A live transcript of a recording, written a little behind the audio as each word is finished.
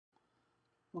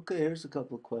Okay, here's a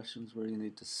couple of questions where you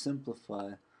need to simplify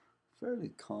a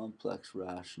fairly complex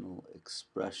rational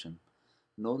expression.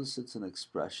 Notice it's an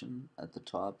expression. At the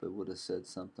top it would have said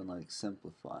something like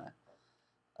simplify.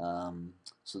 Um,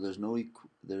 so there's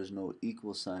no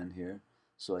equal sign here,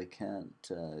 so I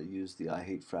can't use the I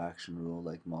hate fraction rule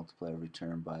like multiply every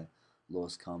term by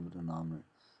lowest common denominator.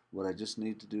 What I just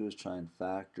need to do is try and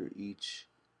factor each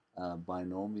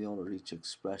binomial or each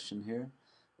expression here,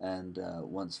 and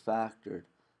once factored,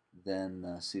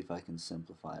 then see if I can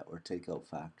simplify it or take out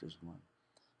factors 1.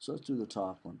 So let's do the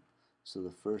top one. So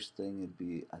the first thing would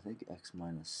be, I think, x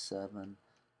minus 7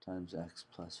 times x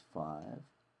plus 5.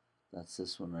 That's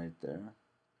this one right there.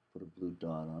 Put a blue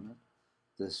dot on it.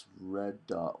 This red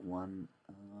dot one,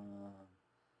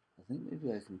 I think maybe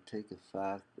I can take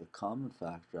a common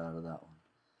factor out of that one.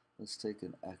 Let's take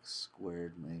an x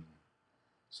squared maybe.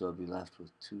 So I'll be left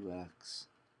with 2x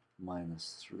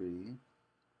minus 3.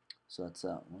 So that's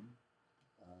that one.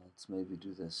 Let's maybe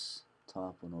do this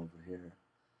top one over here.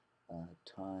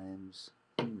 Times,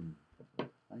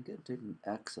 I get taking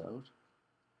x out.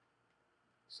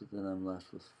 So then I'm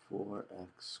left with 4x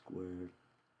squared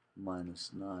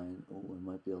minus 9. Oh, I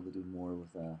might be able to do more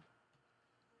with that.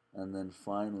 And then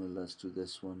finally, let's do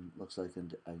this one. Looks like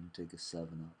I can take a 7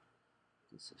 up.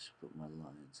 Guess I should put my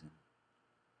lines in.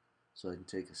 So I can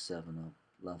take a 7 up,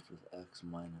 left with x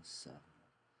minus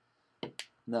 7.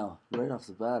 Now, right off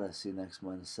the bat, I see an x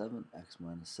minus 7, x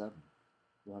minus 7.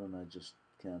 Why don't I just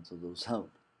cancel those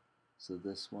out? So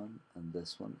this one and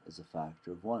this one is a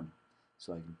factor of 1.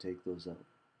 So I can take those out.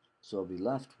 So I'll be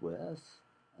left with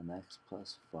an x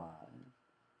plus 5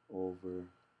 over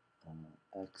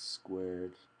x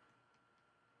squared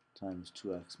times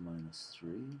 2x minus 3.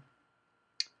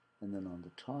 And then on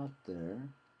the top there,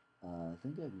 I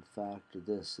think I can factor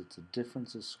this. It's a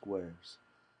difference of squares.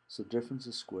 So difference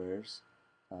of squares,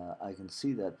 I can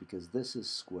see that because this is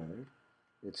squared.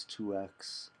 It's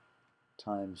 2x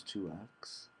times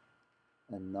 2x.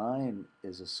 And 9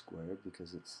 is a square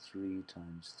because it's 3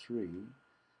 times 3.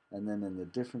 And then in the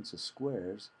difference of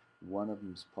squares, one of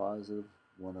them is positive,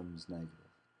 one of them is negative.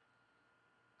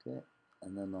 Okay,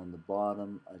 and then on the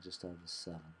bottom, I just have a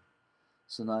 7.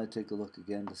 So now I take a look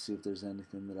again to see if there's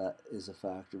anything that is a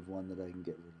factor of 1 that I can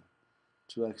get rid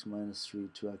of. 2x minus 3,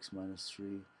 2x minus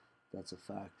 3, that's a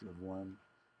factor of 1.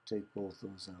 Take both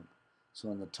those out. So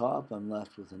on the top, I'm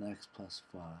left with an x plus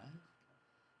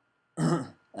 5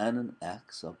 and an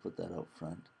x, I'll put that out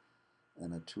front,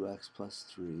 and a 2x plus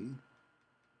 3.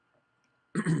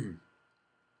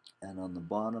 And on the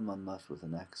bottom, I'm left with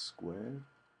an x squared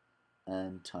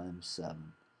and times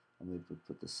 7. And we would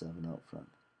put the 7 out front.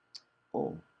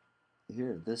 Oh,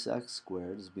 here, this x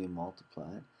squared is being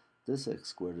multiplied. This x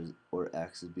squared is, or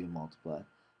x is being multiplied.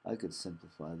 I could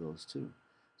simplify those too.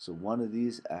 So one of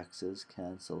these x's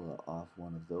cancel off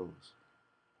one of those.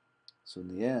 So in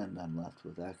the end, I'm left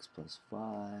with x plus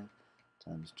 5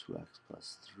 times 2x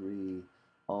plus 3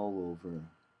 all over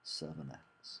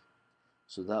 7x.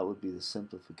 So that would be the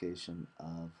simplification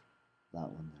of that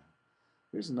one there.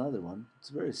 Here's another one. It's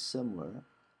very similar,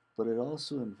 but it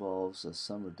also involves a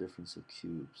sum or difference of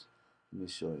cubes. Let me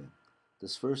show you.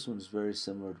 This first one is very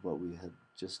similar to what we had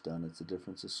just done. It's a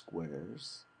difference of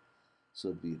squares. So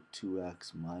it'd be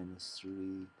 2x minus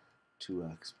 3,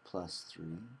 2x plus 3.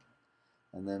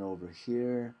 And then over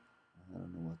here, I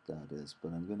don't know what that is,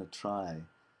 but I'm going to try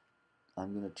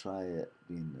it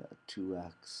being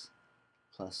 2x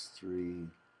plus 3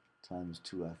 times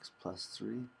 2x plus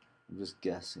 3. I'm just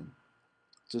guessing.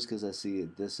 Just because I see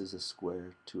it, this is a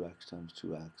square, 2x times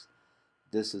 2x.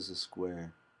 This is a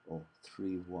square,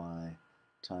 3y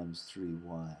times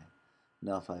 3y.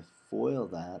 Now if I FOIL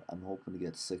that, I'm hoping to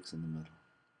get 6 in the middle.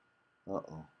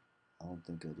 Uh-oh, I don't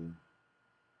think I do.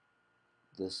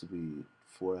 This would be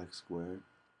 4x squared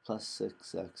plus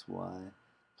 6xy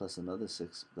plus another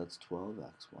 6, that's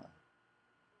 12xy.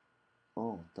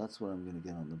 Oh, that's what I'm going to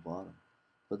get on the bottom.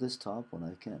 But this top one,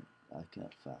 I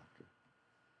can't factor.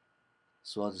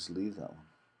 So I'll just leave that one.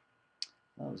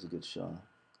 That was a good shot.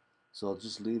 So I'll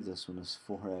just leave this one as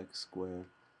 4x squared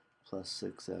plus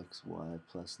 6xy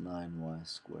plus 9y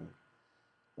squared.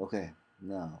 Okay,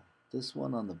 now this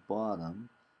one on the bottom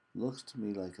looks to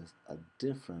me like a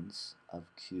difference of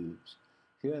cubes.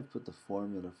 Here I've put the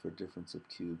formula for difference of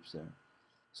cubes there.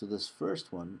 So this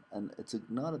first one, and it's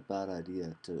not a bad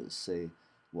idea to say,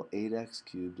 well, 8x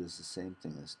cubed is the same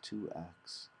thing as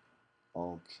 2x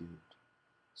all cubed.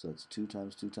 So it's 2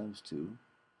 times 2 times 2,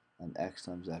 and x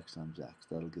times x times x.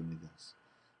 That'll give me this.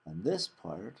 And this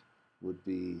part would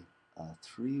be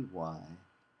 3y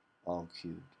all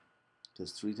cubed.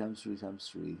 Because 3 times 3 times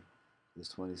 3 is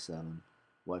 27.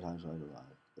 Y times y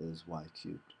divided. is y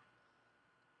cubed.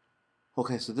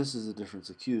 Okay, so this is the difference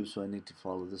of cubes, so I need to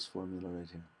follow this formula right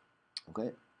here.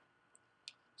 Okay,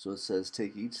 so it says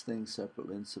take each thing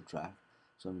separately and subtract.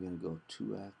 So I'm going to go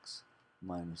 2x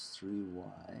minus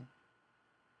 3y,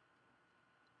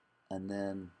 and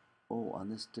then, oh, on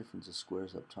this difference of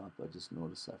squares up top, I just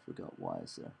noticed I forgot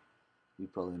y's there. You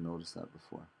probably noticed that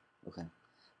before. Okay,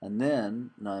 and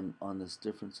then now I'm on this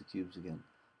difference of cubes again.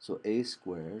 So a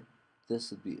squared,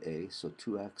 this would be a, so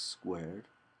 2x squared,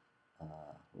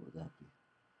 what would that be?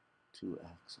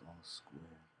 2x all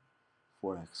squared,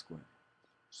 4x squared.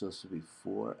 So this would be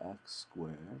 4x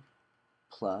squared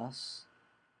plus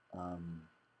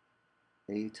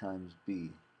a times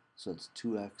b. So it's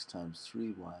 2x times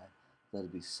 3y.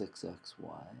 That'd be 6xy.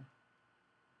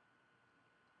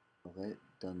 Okay,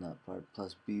 done that part.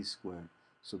 Plus b squared.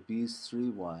 So b is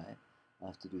 3y. I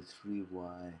have to do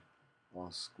 3y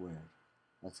all squared.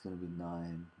 That's going to be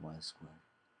 9y squared.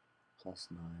 Plus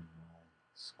 9y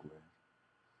squared.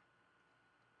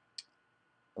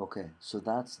 Okay, so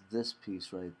that's this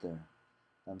piece right there.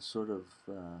 I'm sort of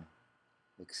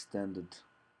extended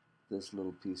this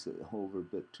little piece over a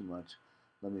bit too much.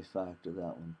 Let me factor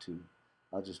that one too.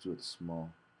 I'll just do it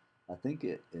small. I think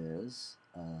it is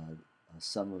a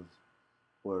sum of,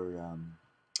 or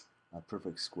a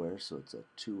perfect square, so it's a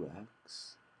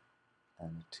 2x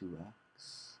and a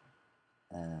 2x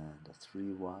and a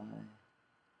 3y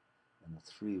and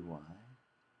a 3y,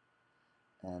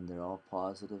 and they're all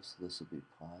positive, so this will be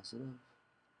positive.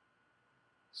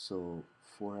 So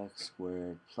 4x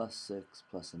squared plus 6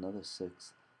 plus another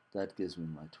 6, that gives me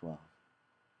my 12,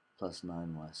 plus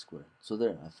 9y squared. So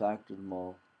there, I factored them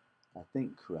all, I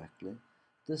think, correctly.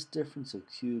 This difference of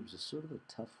cubes is sort of a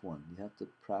tough one. You have to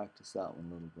practice that one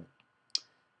a little bit.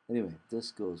 Anyway,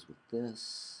 this goes with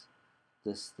this.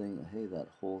 This thing, hey, that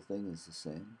whole thing is the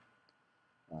same.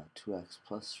 2x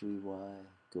plus 3y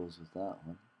goes with that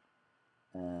one.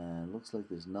 And it looks like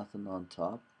there's nothing on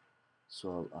top,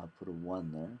 so I'll put a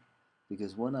 1 there.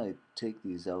 Because when I take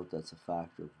these out, that's a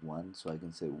factor of 1, so I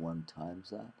can say 1 times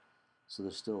that. So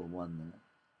there's still a 1 there.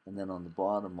 And then on the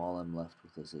bottom, all I'm left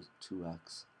with is a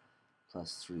 2x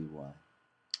plus 3y.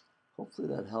 Hopefully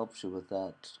that helps you with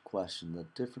that question. The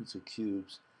difference of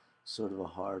cubes, sort of a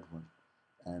hard one.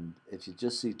 And if you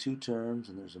just see two terms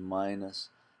and there's a minus,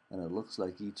 and it looks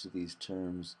like each of these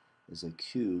terms is a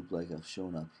cube, like I've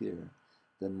shown up here,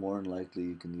 then more than likely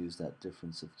you can use that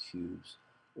difference of cubes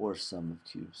or sum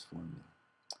of cubes formula.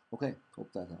 Okay,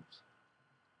 hope that helps.